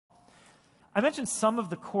I mentioned some of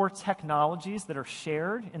the core technologies that are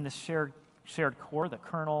shared in this shared core, the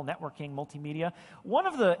kernel, networking, multimedia. One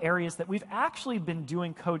of the areas that we've actually been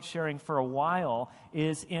doing code sharing for a while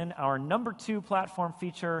is in our number 2 platform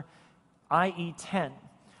feature, IE10.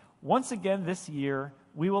 Once again this year,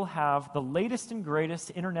 we will have the latest and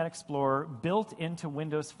greatest Internet Explorer built into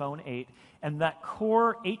Windows Phone 8, and that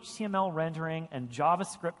core HTML rendering and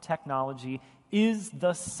JavaScript technology is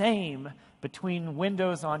the same between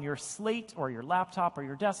Windows on your slate or your laptop or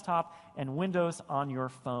your desktop and Windows on your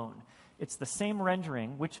phone. It's the same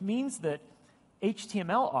rendering, which means that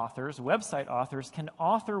HTML authors, website authors, can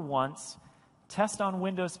author once, test on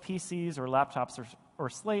Windows PCs or laptops or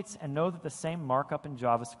slates, and know that the same markup in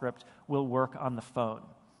JavaScript will work on the phone.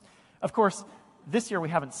 Of course, this year we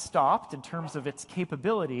haven't stopped in terms of its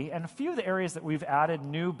capability, and a few of the areas that we've added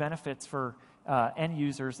new benefits for end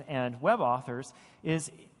users and web authors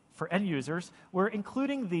is, for end users, we're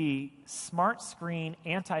including the smart screen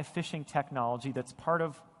anti-phishing technology that's part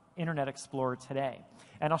of Internet Explorer today.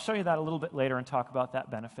 And I'll show you that a little bit later and talk about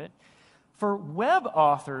that benefit. For web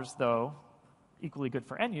authors, though, equally good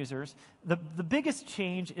for end users, the biggest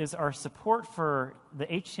change is our support for the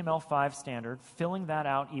HTML5 standard, filling that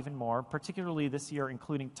out even more, particularly this year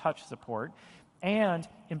including touch support, and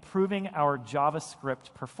improving our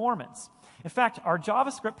JavaScript performance. In fact, our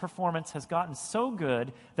JavaScript performance has gotten so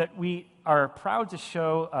good that we are proud to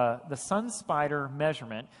show the SunSpider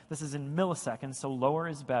measurement. This is in milliseconds, so lower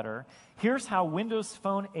is better. Here's how Windows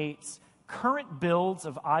Phone 8's current builds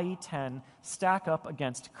of IE10 stack up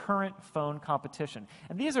against current phone competition.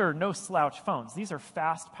 And these are no slouch phones. These are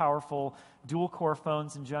fast, powerful, dual-core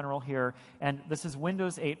phones in general here, and this is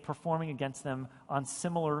Windows 8 performing against them on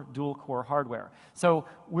similar dual-core hardware. So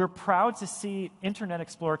we're proud to see Internet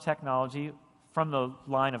Explorer technology from the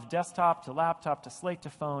line of desktop to laptop to slate to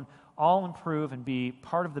phone all improve and be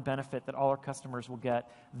part of the benefit that all our customers will get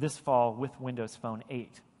this fall with Windows Phone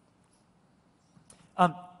 8.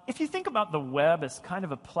 If you think about the web as kind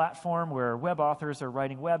of a platform where web authors are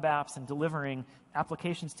writing web apps and delivering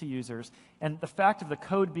applications to users, and the fact of the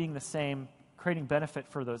code being the same, creating benefit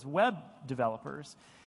for those web developers,